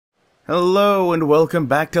Hello and welcome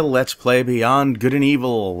back to Let's Play Beyond Good and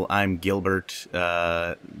Evil. I'm Gilbert.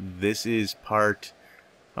 This is part,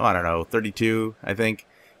 I don't know, 32, I think.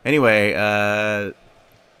 Anyway,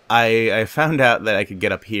 I found out that I could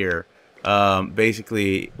get up here.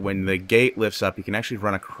 Basically, when the gate lifts up, you can actually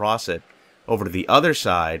run across it over to the other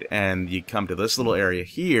side, and you come to this little area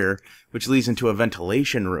here, which leads into a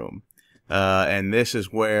ventilation room. And this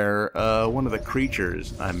is where one of the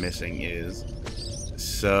creatures I'm missing is.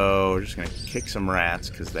 So, we're just gonna kick some rats,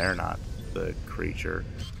 because they're not the creature.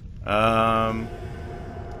 And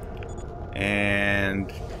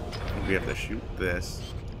we have to shoot this.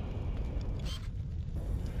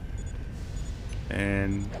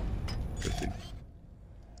 And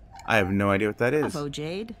I have no idea what that is. Bravo,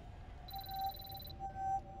 Jade.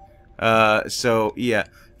 So, yeah.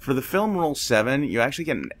 For the film roll 7, you actually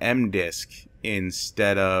get an M disc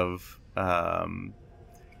instead of a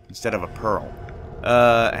pearl.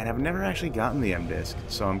 And I've never actually gotten the M disc,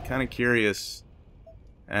 so I'm kind of curious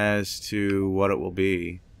as to what it will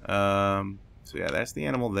be. So yeah, that's the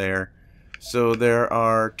animal there. So there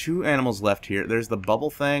are 2 animals left here. There's the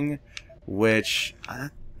bubble thing, which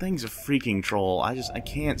that thing's a freaking troll. I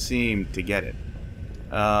can't seem to get it.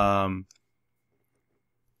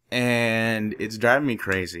 And it's driving me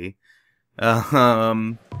crazy. I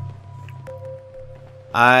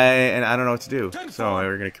don't know what to do, so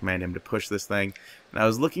we're gonna command him to push this thing. And I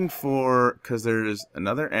was looking for, because there's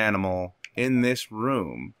another animal in this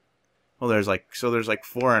room. Well, there's like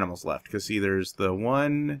 4 animals left. Because see, there's the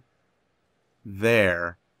one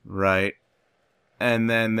there, right? And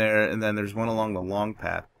then there's one along the long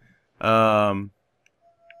path.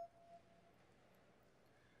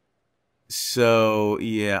 So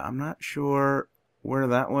yeah, I'm not sure where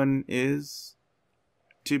that one is,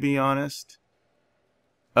 to be honest.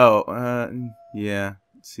 Oh, yeah.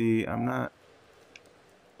 See, I'm not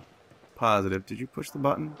positive. Did you push the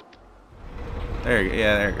button? There you go.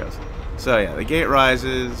 Yeah, there it goes. So, yeah, the gate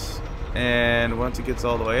rises, and once it gets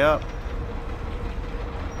all the way up...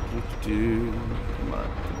 Come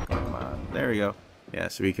on, come on. There we go. Yeah,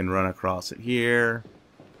 so we can run across it here.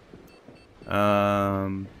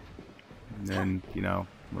 And then, you know,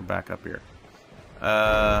 we're back up here.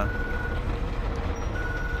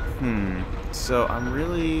 So I'm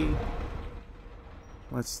really...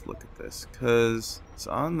 Let's look at this, because it's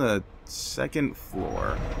on the 2nd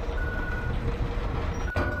floor.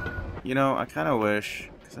 You know, I kind of wish,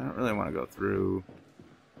 because I don't really want to go through...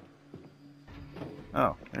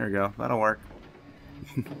 Oh, there we go. That'll work.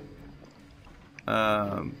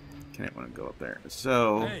 Can't want to go up there.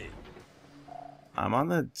 So, I'm on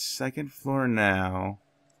the 2nd floor now.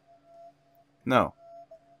 No.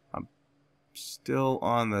 I'm still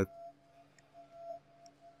on the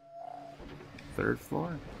 3rd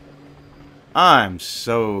floor? I'm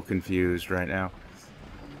so confused right now.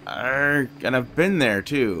 And I've been there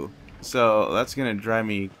too. So that's gonna drive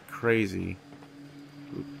me crazy.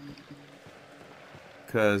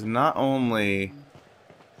 Because not only...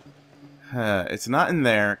 it's not in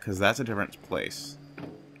there, because that's a different place.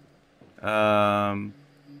 It's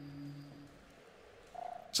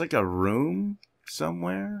like a room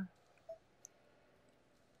somewhere.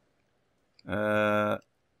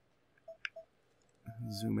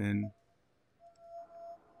 Zoom in.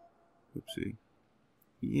 Oopsie.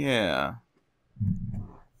 Yeah.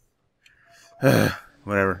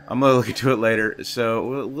 Whatever. I'm gonna look into it later.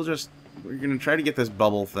 So we're gonna try to get this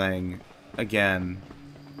bubble thing again.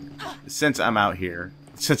 Since I'm out here,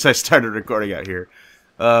 since I started recording out here,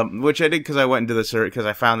 which I did because I went into because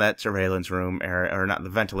I found that surveillance room area, or not the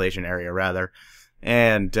ventilation area rather,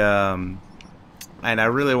 and I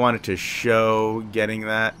really wanted to show getting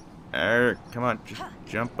that. Come on, just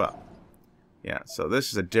jump up. Yeah, so this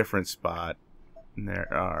is a different spot. And there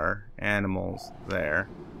are animals there.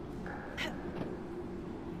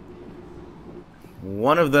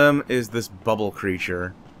 One of them is this bubble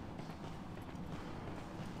creature,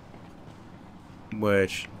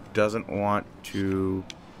 which doesn't want to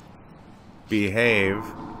behave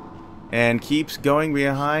and keeps going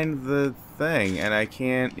behind the thing, and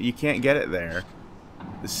you can't get it there.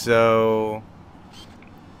 So...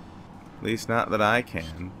 At least not that I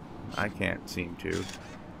can. I can't seem to.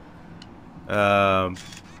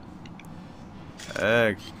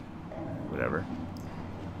 Whatever.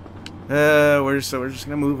 We're just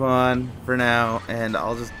gonna move on for now, and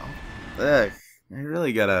I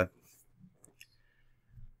really gotta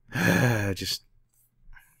just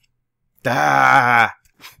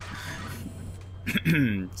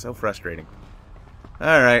so frustrating.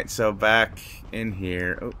 Alright, so back in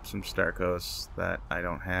here. Oh, some Starkos that I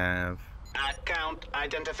don't have. Account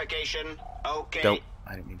identification. Okay. Don't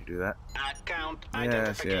I didn't mean to do that. Account Yes,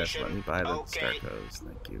 identification. let me buy the Okay. Starkos.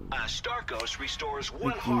 Thank you. Starkos restores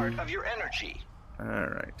one heart of your energy.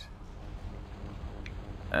 Alright.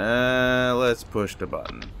 Let's push the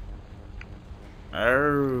button.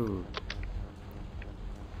 Oh.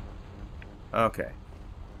 Okay.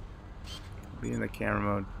 Be in the camera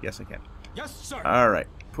mode. Yes, I can. Yes, sir. Alright.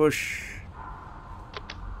 Push.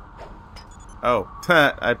 Oh.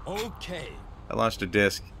 I launched a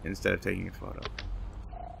disc instead of taking a photo.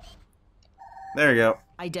 There you go.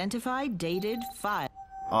 Identified, dated, file.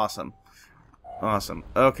 Awesome. Awesome.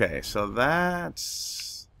 Okay, so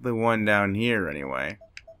that's the one down here anyway.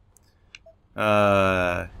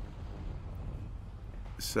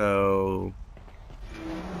 So...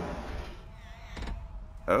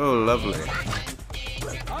 Oh, lovely.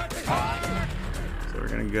 So we're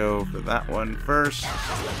gonna go for that one first.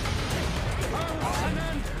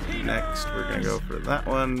 Next, we're gonna go for that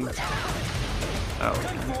one. Oh.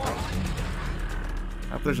 I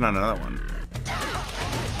hope there's not another one.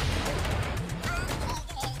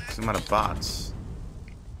 Some amount of bots.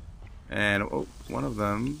 And oh, one of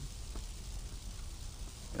them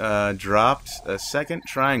dropped a second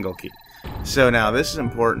triangle key. So now this is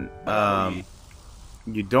important.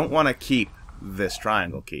 You don't want to keep this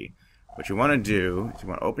triangle key. What you want to do is you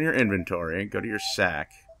want to open your inventory, go to your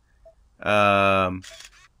sack, and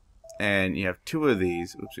you have two of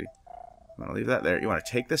these. Oopsie. You want to leave that there. You want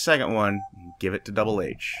to take the second one and give it to Double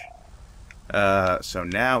H. So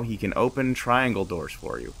now he can open triangle doors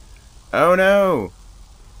for you. Oh no!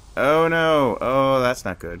 Oh no! Oh, that's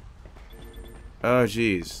not good. Oh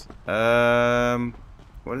jeez.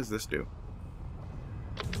 What does this do?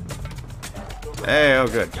 Hey, oh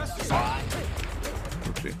good. Oopsie.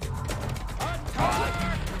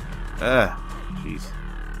 Jeez.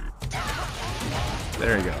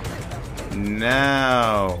 There we go.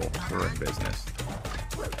 Now we're in business.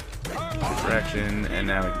 Direction, and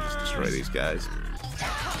now we can just destroy these guys.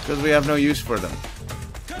 Because we have no use for them.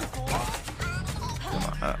 Come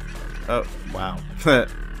on. Oh, wow.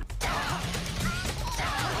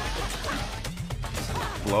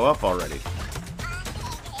 Blow up already.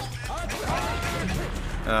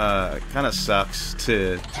 Kind of sucks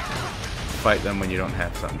to fight them when you don't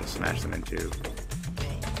have something to smash them into.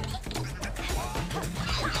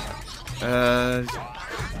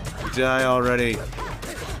 Die already.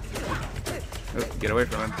 Oh, get away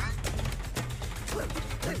from him.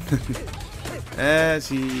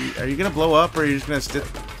 Are you gonna blow up or are you just gonna stick?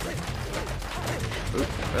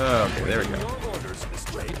 Oh, okay, there we go.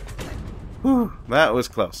 Whew, that was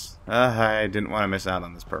close. I didn't want to miss out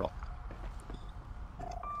on this pearl.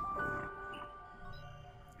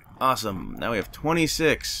 Awesome. Now we have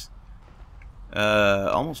 26.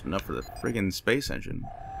 Almost enough for the friggin' space engine.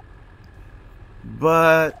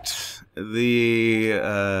 But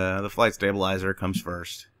the flight stabilizer comes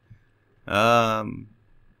first.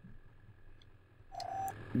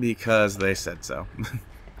 Because they said so.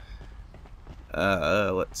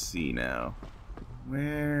 Let's see now.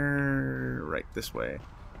 Where? Right, this way.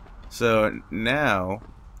 So now,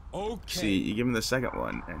 see, you give him the second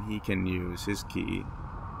one, and he can use his key.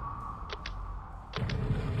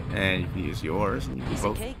 And you can use yours, and you can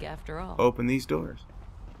both cake after all. open these doors.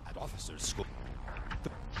 At officers' school.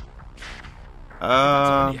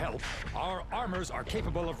 Uh, Help. Our armors are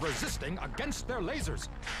capable of resisting against their lasers.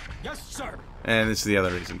 Yes, sir. and this is the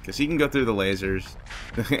other reason, because he can go through the lasers,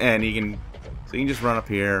 and he can, so you can just run up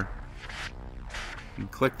here, and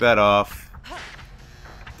click that off.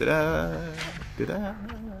 Da-da, da-da.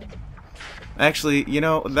 Actually, you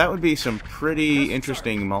know, that would be some pretty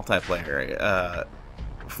interesting multiplayer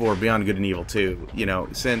for Beyond Good and Evil 2. You know,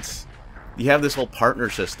 since you have this whole partner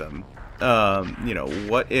system, you know,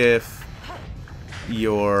 what if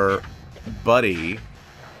your buddy,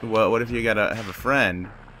 what if you gotta have a friend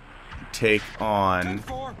take on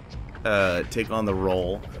the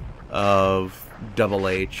role of Double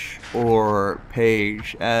H or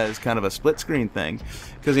Paige as kind of a split screen thing,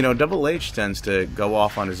 because you know Double H tends to go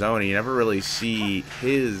off on his own and you never really see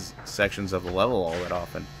his sections of the level all that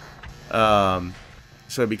often.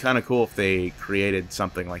 So it'd be kind of cool if they created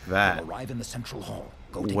something like that, Arrive in the central hall.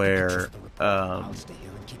 Go where I'll stay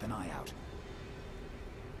here and keep an eye out.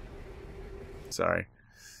 sorry.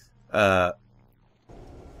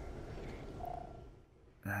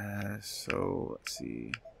 So let's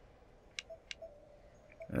see.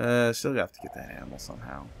 Still have to get that animal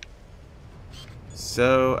somehow.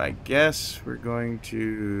 So I guess we're going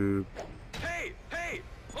to. Hey! Hey!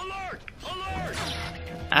 Alert! Alert!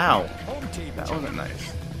 Ow! Home team. That wasn't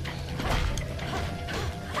nice.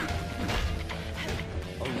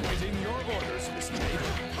 Awaiting your orders, Miss Jade.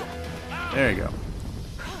 There you go.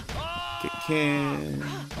 can.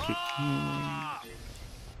 Kick can.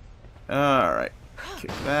 Alright.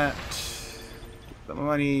 Kick that. Get the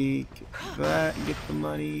money. Kick that. Get the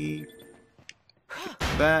money. Kick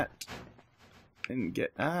that. And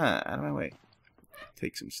get... out of my way.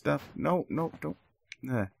 Take some stuff. No, no, don't.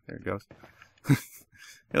 There it goes.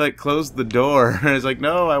 He like closed the door. And it's like,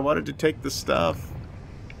 no, I wanted to take the stuff.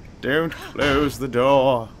 Don't close the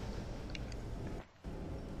door.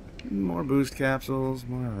 More boost capsules,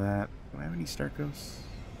 more of that. Do I have any Starkos?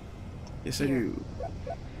 Yes, I do.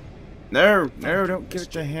 No, no, don't give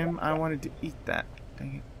it to him. I wanted to eat that.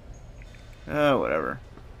 Dang it. Oh, whatever.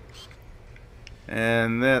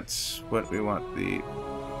 And that's what we want the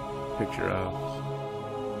picture of.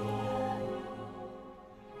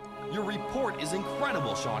 Your report is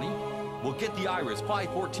incredible, Shawnee. We'll get the Iris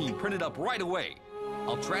 514 printed up right away.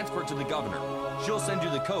 I'll transfer it to the governor. She'll send you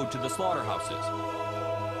the code to the slaughterhouses.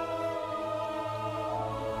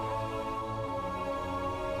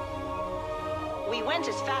 We went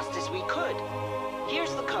as fast as we could.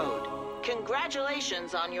 Here's the code.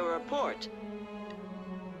 Congratulations on your report.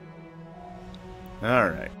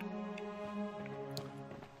 Alright.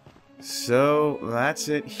 So, that's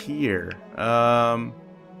it here.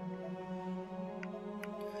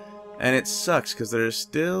 And it sucks, because there's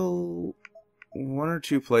still one or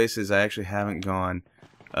two places I actually haven't gone.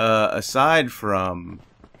 Aside from...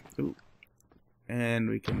 Ooh. And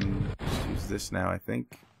we can just use this now, I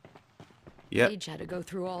think. Yep. Paige had to go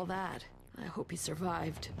through all that. I hope he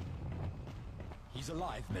survived. He's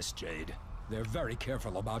alive, Miss Jade. They're very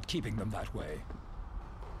careful about keeping them that way.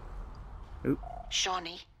 Oop.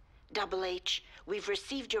 Shawnee, Double H, we've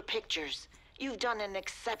received your pictures. You've done an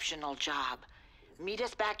exceptional job. Meet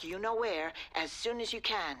us back you know where as soon as you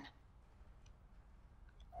can.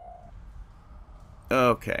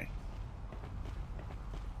 Okay.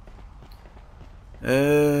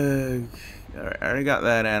 Alright, I already got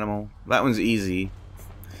that animal. That one's easy.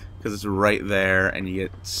 Because it's right there, and you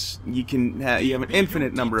have an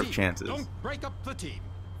infinite number of chances. Don't break up the team.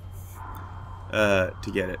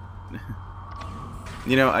 To get it.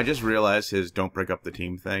 You know, I just realized his "don't break up the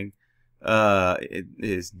team" thing. It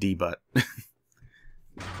is D-butt.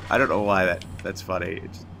 I don't know why that's funny.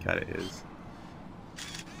 It just kind of is.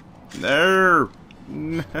 No,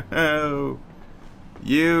 no,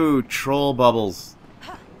 you troll bubbles.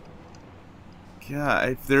 God,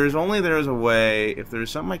 if there's a way, if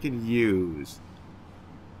there's something I could use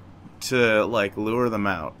to like lure them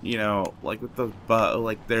out, you know, like with those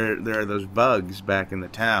there are those bugs back in the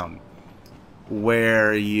town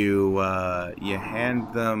where you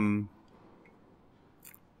hand them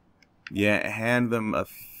a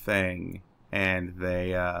thing and they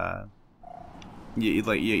you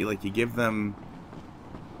give them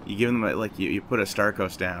you put a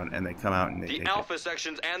Starkos down and they come out and they the take Alpha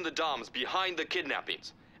sections and the DOMs behind the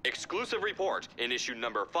kidnappings. Exclusive report in issue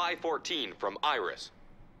number 514 from Iris.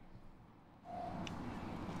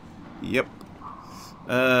 Yep.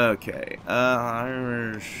 Okay.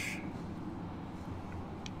 Irish.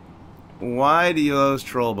 Why do those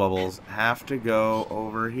troll bubbles have to go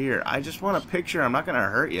over here? I just want a picture. I'm not gonna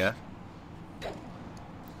hurt you.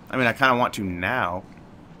 I mean, I kind of want to now.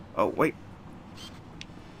 Oh wait.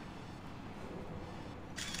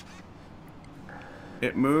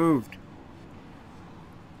 It moved.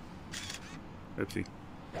 Oopsie.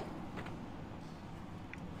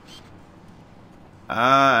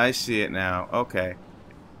 Ah, I see it now. Okay.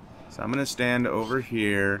 So I'm gonna stand over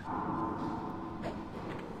here.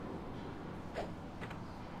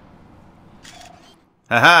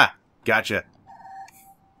 Haha! Gotcha.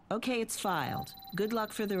 Okay, it's filed. Good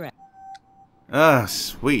luck for the rest. Ah,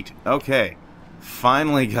 sweet. Okay.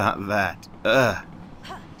 Finally got that. Ugh.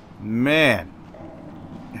 Man.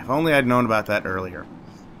 If only I'd known about that earlier.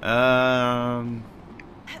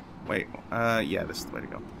 Wait. Yeah, this is the way to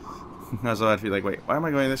go. I was about to be like, wait, why am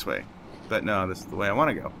I going this way? But no, this is the way I want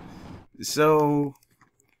to go. So,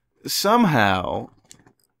 somehow,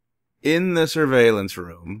 in the surveillance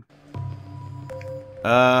room,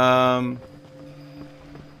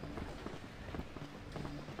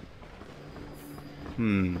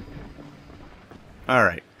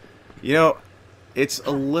 alright. You know, it's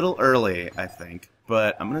a little early, I think,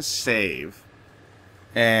 but I'm going to save,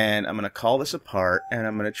 and I'm going to call this apart, and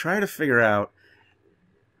I'm going to try to figure out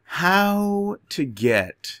how to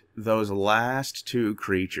get those last two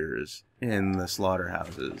creatures in the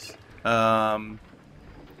slaughterhouses. Yeah,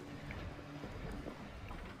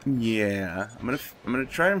 I'm gonna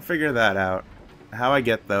try and figure that out, how I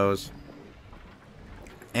get those,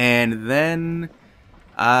 and then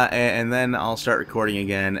I'll start recording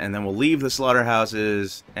again, and then we'll leave the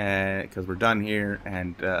slaughterhouses, because we're done here,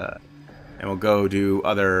 and and we'll go do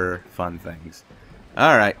other fun things.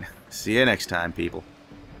 Alright, see you next time, people.